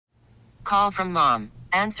call from mom.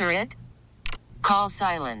 Answer it. Call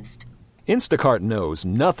silenced. Instacart knows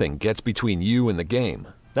nothing gets between you and the game.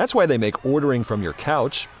 That's why they make ordering from your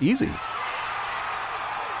couch easy.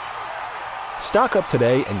 Stock up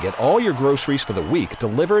today and get all your groceries for the week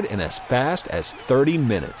delivered in as fast as 30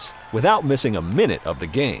 minutes without missing a minute of the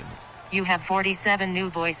game. You have 47 new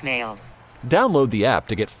voicemails. Download the app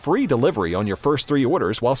to get free delivery on your first 3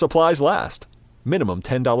 orders while supplies last. Minimum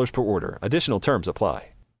 $10 per order. Additional terms apply.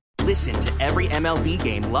 Listen to every MLB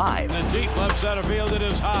game live. In the deep left center field, it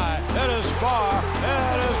is high, it is far,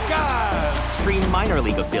 it is gone. Stream minor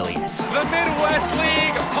league affiliates. The Midwest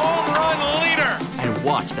League home run leader. And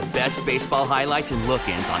watch the best baseball highlights and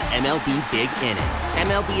look-ins on MLB Big Inning.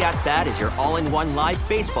 MLB At Bat is your all-in-one live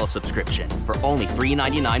baseball subscription for only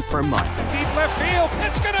 $3.99 per month. Deep left field,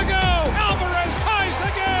 it's gonna go. Alvarez ties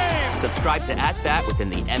the game. Subscribe to At Bat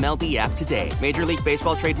within the MLB app today. Major League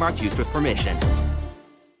Baseball trademarks used with permission.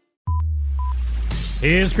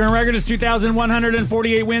 His current record is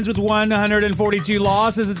 2,148 wins with 142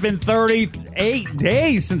 losses. It's been 38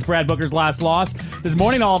 days since Brad Booker's last loss. This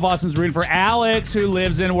morning, all of Austin's rooting for Alex, who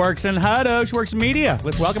lives and works in Hutto. She works in media.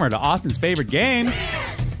 Let's welcome her to Austin's favorite game.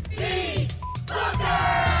 Hey!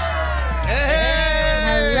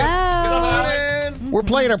 Hello. We're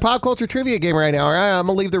playing our pop culture trivia game right now. All right, I'm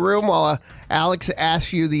going to leave the room while Alex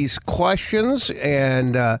asks you these questions,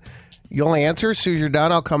 and you only answer. As soon as you're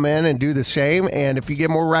done, I'll come in and do the same. And if you get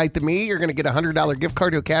more right than me, you're going to get a $100 gift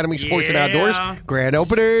card to Academy Sports and Outdoors. Grand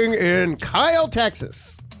opening in Kyle,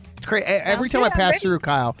 Texas. It's great. Every time I pass through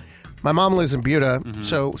Kyle, my mom lives in Buda,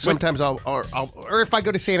 so sometimes I'll or if I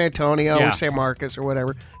go to San Antonio or San Marcos or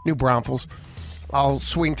whatever, New Braunfels, I'll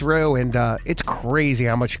swing through, and it's crazy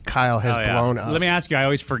how much Kyle has blown up. Let me ask you, I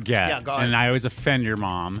always forget, and I always offend your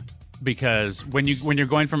mom. Because when you're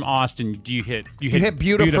going from Austin, you hit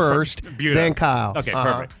Buda first, then Kyle. Okay,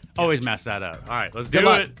 perfect. Always mess that up. All right, let's do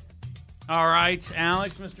it. All right,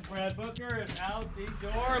 Alex, Mr. Brad Booker is out the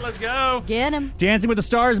door. Let's go. Get him. Dancing with the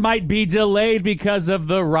Stars might be delayed because of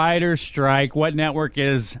the writer's strike. What network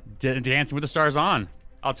is Dancing with the Stars on?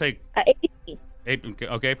 I'll take ABC.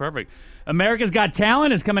 Okay, perfect. America's Got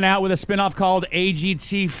Talent is coming out with a spinoff called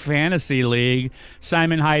AGT Fantasy League.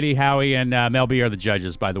 Simon, Heidi, Howie, and Mel B are the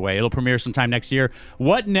judges, by the way. It'll premiere sometime next year.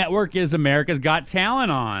 What network is America's Got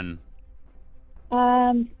Talent on?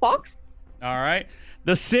 Fox. All right.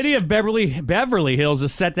 The city of Beverly Hills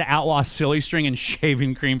is set to outlaw silly string and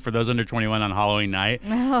shaving cream for those under 21 on Halloween night.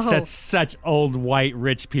 Oh. That's such old, white,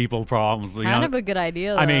 rich people problems. Kind of a good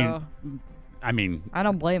idea, though. I mean, I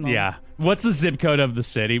don't blame them. Yeah. What's the zip code of the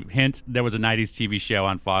city? Hint, there was a 90s TV show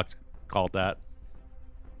on Fox called that.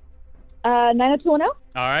 90210.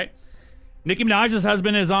 All right. Nicki Minaj's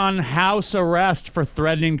husband is on house arrest for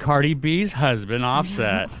threatening Cardi B's husband,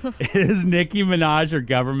 Offset. Is Nicki Minaj her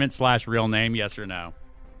government/real name, yes or no?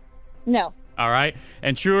 No. All right.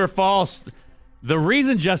 And true or false, the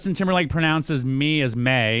reason Justin Timberlake pronounces me as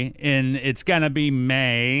May, and it's going to be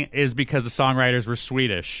May, is because the songwriters were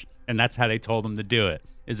Swedish. And that's how they told him to do it.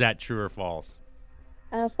 Is that true or false?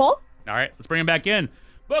 False. All right, let's bring him back in.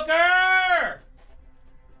 Booker!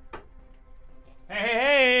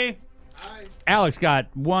 Hey. Hi. Alex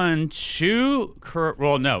got 2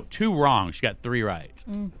 wrong. She got 3 right.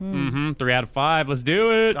 3 out of 5. Let's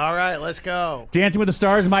do it. All right, let's go. Dancing with the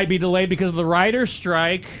Stars might be delayed because of the writer's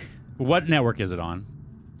strike. What network is it on?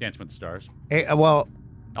 Dancing with the Stars.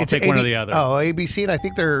 I'll take one or the other. Oh, ABC, and I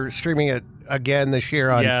think they're streaming it again this year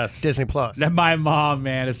on Disney Plus. My mom,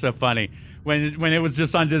 man, is so funny. When it was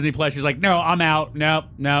just on Disney Plus, she's like, "No, I'm out. Nope."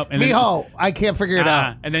 And Mijo, I can't figure it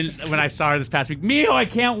out. And then when I saw her this past week, Mijo, I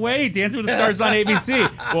can't wait. Dancing with the Stars on ABC.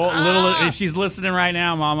 Well, if she's listening right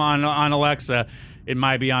now, Mom, on Alexa, it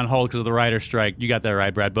might be on hold because of the writer's strike. You got that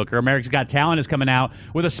right, Brad Booker. America's Got Talent is coming out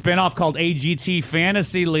with a spinoff called AGT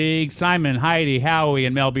Fantasy League. Simon, Heidi, Howie,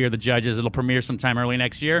 and Mel B are the judges. It'll premiere sometime early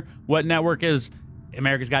next year. What network is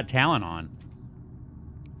America's Got Talent on?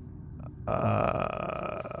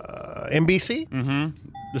 NBC?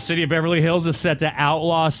 The city of Beverly Hills is set to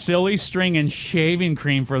outlaw silly string and shaving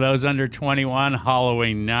cream for those under 21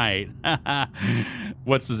 Halloween night.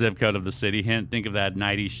 What's the zip code of the city? Hint, think of that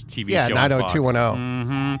 90s TV show. Yeah,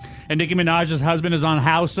 90210. And Nicki Minaj's husband is on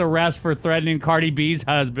house arrest for threatening Cardi B's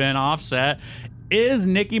husband, Offset. Is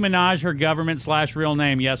Nicki Minaj her government/real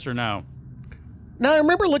name, yes or no? Now, I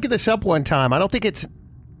remember looking this up one time. I don't think it's...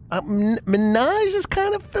 Minaj is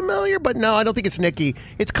kind of familiar, but no, I don't think it's Nicki.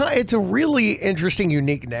 It's a really interesting,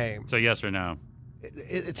 unique name. So yes or no?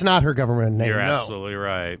 It's not her government name. You're absolutely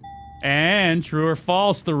right. And true or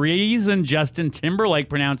false, the reason Justin Timberlake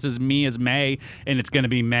pronounces me as May, and it's going to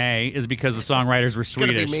be May, is because the songwriters were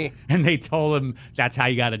Swedish. Me. And they told him that's how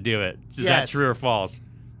you got to do it. Is that true or false?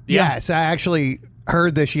 Yes, I actually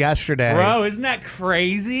heard this yesterday. Bro, isn't that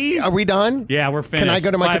crazy? Are we done? Yeah, we're finished. Can I go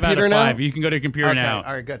to my 5 computer out of now? 5. You can go to your computer now.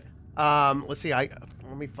 All right, good. Let's see. Let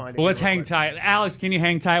me find it. Well, let's hang tight. Alex, can you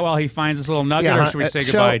hang tight while he finds this little nugget, or should we say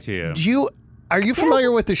goodbye to you? Are you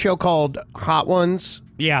familiar with the show called Hot Ones?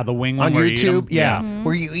 Yeah, the wing one on where YouTube. You eat 'em? Yeah,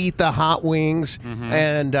 where you eat the hot wings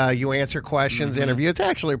and you answer questions, interview. It's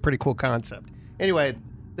actually a pretty cool concept. Anyway,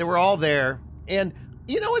 they were all there, and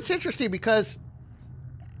it's interesting because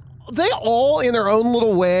they all, in their own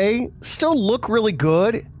little way, still look really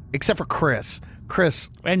good, except for Chris.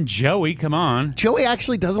 And Joey, come on. Joey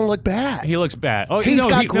actually doesn't look bad. He looks bad. Oh, he's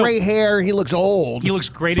got gray hair. He looks old. He looks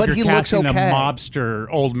great but if you're he looks casting okay. a mobster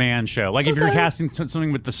old man show. Like if you're casting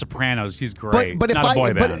something with The Sopranos, he's great. But Not a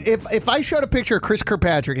boy band. if I showed a picture of Chris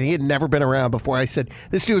Kirkpatrick and he had never been around before, I said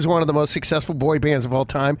this dude is one of the most successful boy bands of all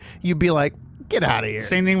time, you'd be like, get out of here.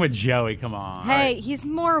 Same thing with Joey. Come on. Hey, he's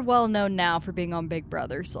more well known now for being on Big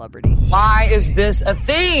Brother Celebrity. Why is this a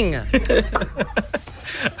thing?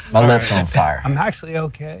 My lips on fire. I'm actually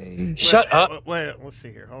okay. Shut up. Wait, let's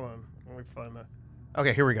see here. Hold on. Let me find that.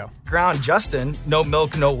 Okay, here we go. Ground Justin, No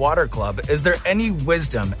Milk, No Water Club. Is there any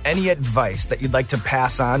wisdom, any advice that you'd like to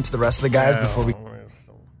pass on to the rest of the guys before we...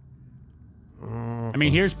 I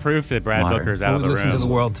mean, here's proof that Brad Booker's out of the room. We listen to the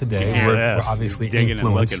world today. Yeah, We're obviously digging and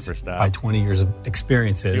looking influenced for stuff. by 20 years of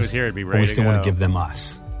experiences. He was here to be but ready we to still want go. to give them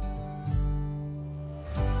us.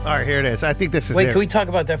 All right, here it is. I think this is Wait, it. can we talk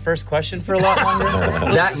about that first question for a lot longer?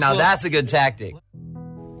 Now that's a good tactic.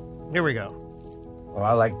 Here we go. Oh,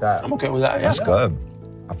 I like that. I'm okay with that. That's good.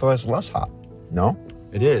 I feel it's less hot. No?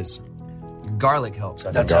 It is. Garlic helps.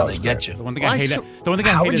 That's how they get you. The one thing I hate. The one thing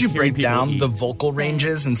I How hate would is you hearing break people down eat. the vocal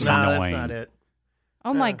ranges and It's sound? annoying. That's not it.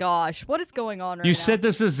 Oh my gosh, what is going on right You now? said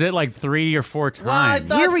this is it like 3 or 4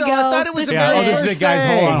 times. Here we go. I thought it was This the is very it. This first is it, guys.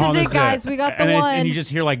 Hold thing. on. This hold is on, it, guys. We got the and one. And you just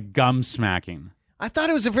hear like gum smacking. I thought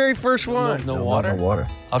it was the very first one. No water? No water.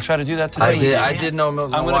 I'll try to do that today. I did No Milk,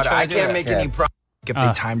 I'm No gonna Water. try I to do can't that. make any promises. If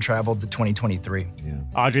they time traveled to 2023.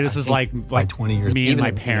 Audrey, this is like 20 years. me and Even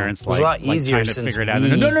my the- parents it was a lot like easier trying to since figure it out. we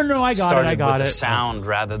No, I got it. started I got with it. the sound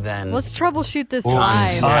rather than... Let's troubleshoot this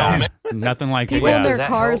live. Nothing like People it. in their Does that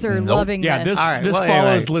cars help? are loving Yeah, this. this All right, this well,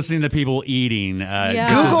 follows anyway. listening to people eating.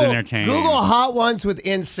 Yeah. This is entertaining. Google Hot Ones with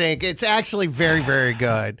NSYNC. It's actually very, very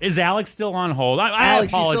good. Is Alex still on hold? I Alex, you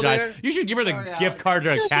still apologize. there? You should give her the gift card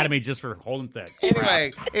to Academy just for holding thick.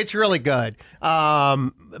 Anyway, it's really good.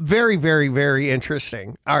 Very, very, very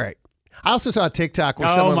interesting. All right. I also saw a TikTok where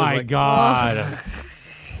Oh someone was my like, God.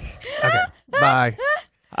 okay, bye.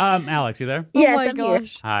 Alex, you there? Yes, oh my I'm here.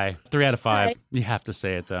 gosh. Hi. 3 out of 5. Hi. You have to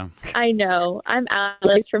say it though. I know. I'm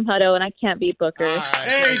Alex from Hutto, and I can't beat Booker.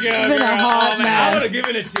 There you go. It's been a hot man, I would mess. have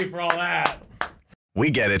given it to you for all that.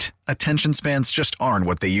 We get it. Attention spans just aren't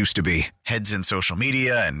what they used to be. Heads in social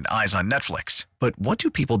media and eyes on Netflix. But what do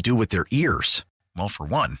people do with their ears? Well, for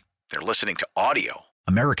one, they're listening to audio.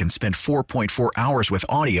 Americans spend 4.4 hours with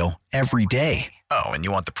audio every day. Oh, and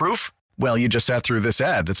you want the proof? Well, you just sat through this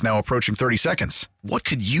ad that's now approaching 30 seconds. What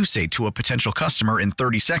could you say to a potential customer in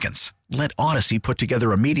 30 seconds? Let Odyssey put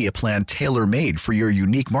together a media plan tailor-made for your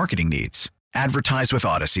unique marketing needs. Advertise with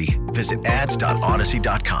Odyssey. Visit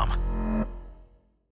ads.odyssey.com.